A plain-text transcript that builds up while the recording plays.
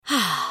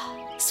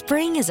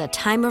Spring is a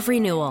time of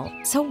renewal,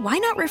 so why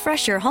not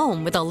refresh your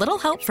home with a little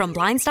help from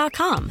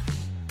Blinds.com?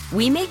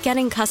 We make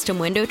getting custom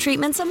window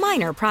treatments a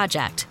minor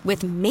project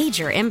with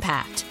major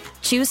impact.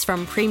 Choose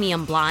from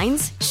premium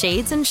blinds,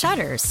 shades, and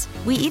shutters.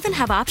 We even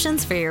have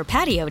options for your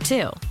patio,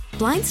 too.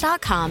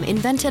 Blinds.com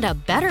invented a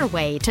better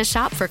way to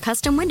shop for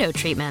custom window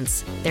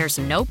treatments. There's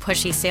no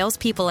pushy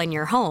salespeople in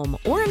your home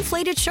or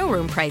inflated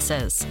showroom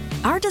prices.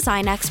 Our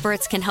design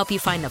experts can help you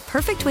find the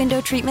perfect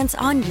window treatments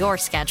on your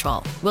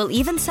schedule. We'll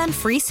even send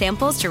free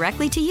samples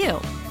directly to you.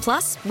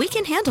 Plus, we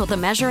can handle the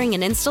measuring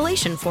and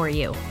installation for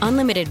you.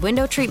 Unlimited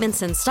window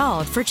treatments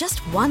installed for just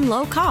one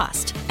low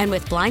cost. And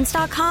with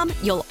Blinds.com,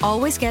 you'll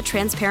always get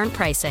transparent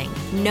pricing.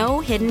 No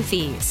hidden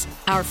fees.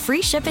 Our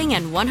free shipping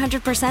and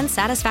 100%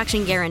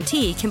 satisfaction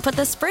guarantee can put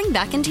the spring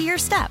back into your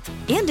step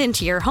and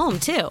into your home,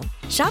 too.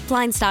 Shop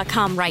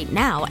Blinds.com right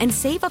now and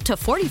save up to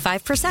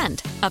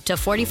 45%. Up to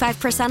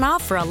 45%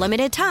 off for a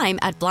limited time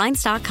at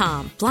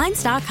Blinds.com.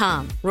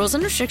 Blinds.com. Rules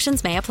and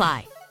restrictions may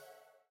apply.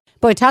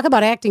 Boy, talk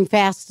about acting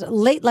fast.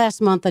 Late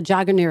last month, a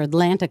jogger near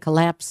Atlanta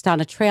collapsed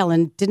on a trail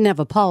and didn't have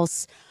a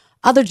pulse.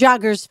 Other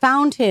joggers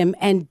found him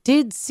and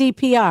did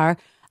CPR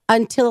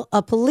until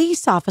a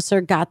police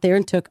officer got there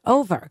and took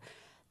over.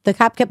 The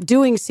cop kept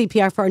doing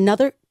CPR for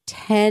another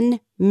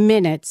 10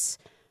 minutes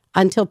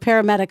until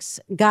paramedics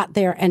got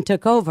there and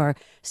took over.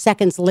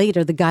 Seconds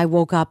later, the guy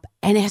woke up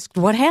and asked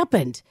what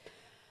happened.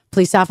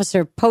 Police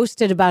officer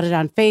posted about it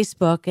on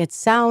Facebook. It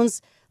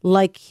sounds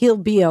like he'll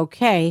be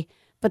okay.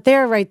 But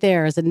right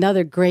there is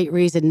another great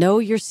reason. Know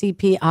your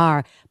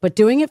CPR. But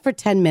doing it for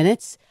 10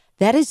 minutes,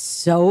 that is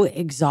so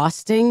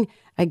exhausting.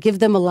 I give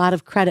them a lot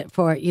of credit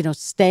for,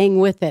 staying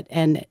with it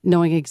and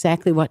knowing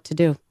exactly what to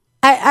do.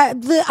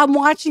 I'm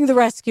watching the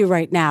rescue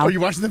right now. Oh,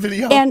 you're watching the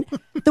video? And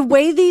the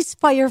way these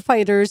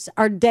firefighters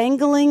are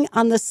dangling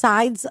on the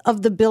sides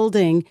of the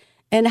building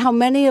and how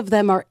many of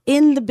them are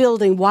in the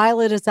building while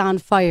it is on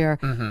fire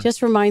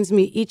just reminds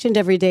me each and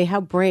every day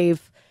how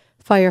brave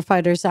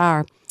firefighters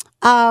are.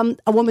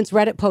 A woman's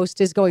Reddit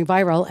post is going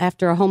viral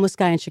after a homeless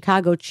guy in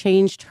Chicago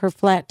changed her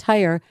flat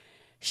tire.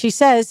 She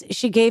says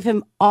she gave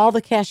him all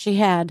the cash she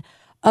had,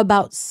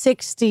 about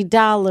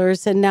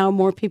 $60, and now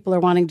more people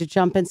are wanting to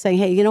jump in saying,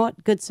 hey, you know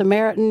what? Good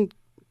Samaritan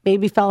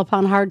maybe fell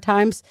upon hard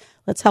times.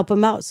 Let's help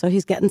him out. So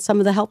he's getting some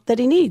of the help that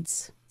he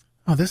needs.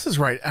 Oh, this is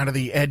right out of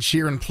the Ed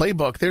Sheeran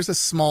playbook. There's a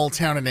small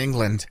town in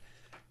England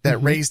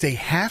that raised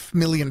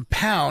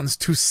 £500,000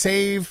 to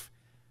save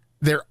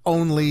their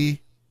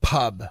only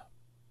pub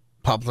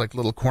like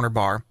little corner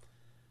bar.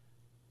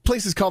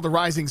 Place is called the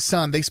Rising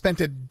Sun. They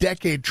spent a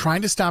decade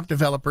trying to stop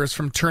developers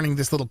from turning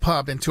this little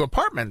pub into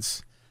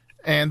apartments.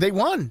 And they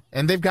won,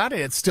 and they've got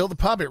it. It's still the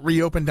pub. It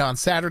reopened on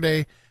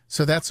Saturday,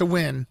 so that's a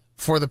win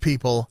for the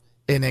people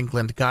in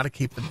England. Got to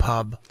keep the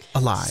pub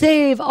alive.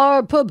 Save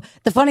our pub.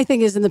 The funny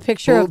thing is in the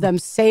picture of them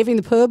saving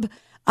the pub,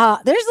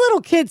 there's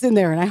little kids in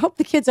there, and I hope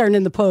the kids aren't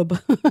in the pub.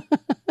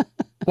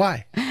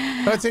 Why?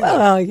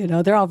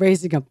 Well, they're all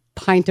raising a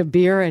pint of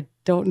beer. I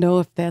don't know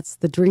if that's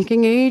the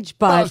drinking age,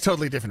 but... it's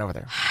totally different over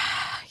there.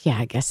 Yeah,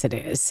 I guess it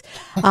is.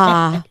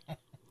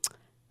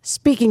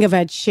 Speaking of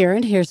Ed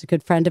Sheeran, here's a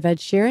good friend of Ed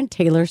Sheeran,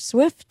 Taylor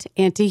Swift,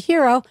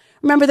 Anti-Hero.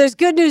 Remember, there's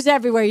good news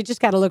everywhere. You just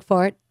got to look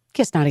for it.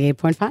 Kiss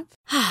 98.5.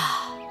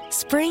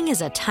 Spring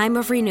is a time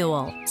of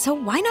renewal, so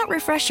why not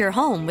refresh your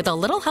home with a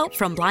little help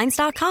from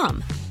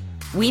Blinds.com?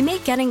 We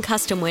make getting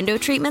custom window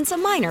treatments a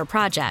minor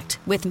project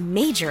with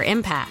major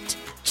impact.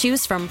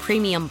 Choose from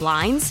premium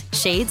blinds,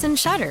 shades, and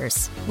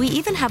shutters. We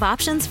even have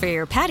options for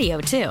your patio,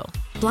 too.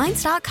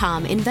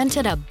 Blinds.com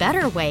invented a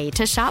better way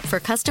to shop for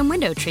custom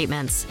window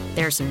treatments.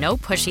 There's no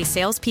pushy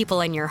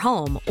salespeople in your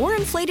home or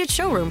inflated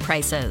showroom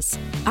prices.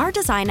 Our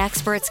design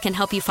experts can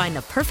help you find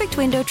the perfect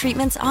window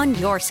treatments on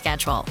your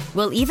schedule.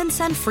 We'll even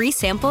send free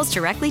samples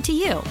directly to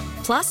you.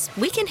 Plus,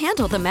 we can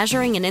handle the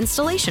measuring and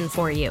installation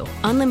for you.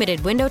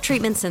 Unlimited window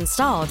treatments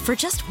installed for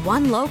just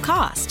one low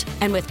cost.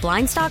 And with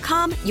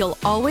Blinds.com, you'll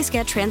always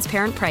get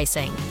transparent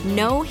pricing.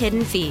 No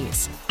hidden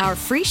fees. Our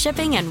free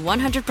shipping and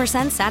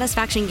 100%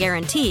 satisfaction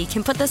guarantee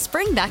can put the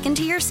spring back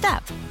into your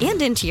step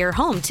and into your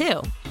home,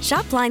 too.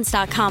 Shop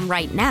Blinds.com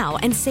right now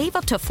and save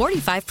up to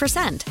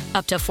 45%.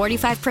 Up to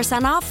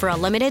 45% off for a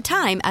limited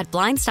time at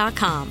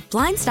Blinds.com.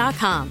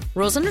 Blinds.com.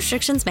 Rules and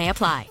restrictions may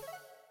apply.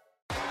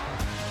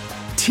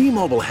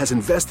 T-Mobile has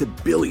invested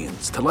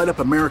billions to light up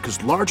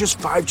America's largest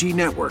 5G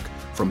network,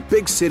 from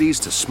big cities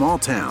to small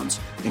towns,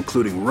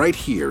 including right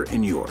here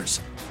in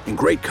yours. And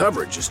great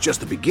coverage is just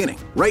the beginning.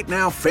 Right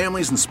now,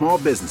 families and small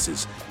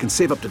businesses can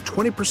save up to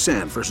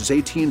 20% versus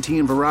AT&T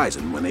and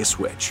Verizon when they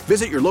switch.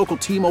 Visit your local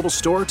T-Mobile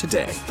store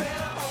today.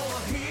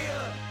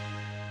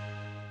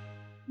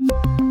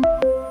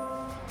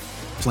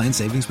 Plan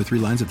savings with 3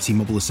 lines of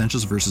T-Mobile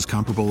Essentials versus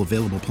comparable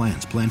available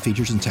plans. Plan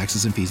features and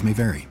taxes and fees may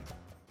vary.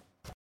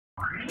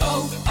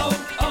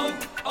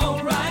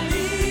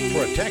 O'Reilly.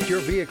 For a Protect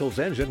your vehicle's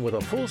engine with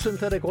a full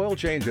synthetic oil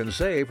change and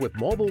save with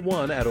Mobil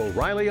 1 at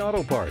O'Reilly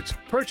Auto Parts.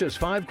 Purchase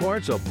 5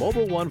 quarts of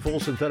Mobil 1 full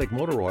synthetic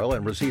motor oil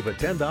and receive a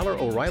 $10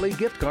 O'Reilly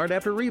gift card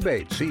after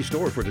rebate. See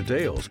store for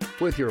details.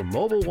 With your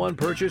Mobil 1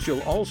 purchase,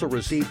 you'll also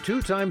receive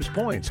 2 times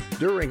points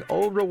during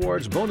O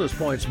Rewards Bonus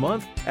Points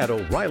Month at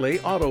O'Reilly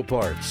Auto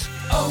Parts.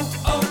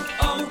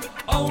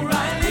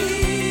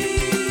 O'Reilly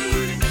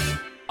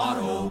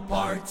Auto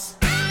Parts.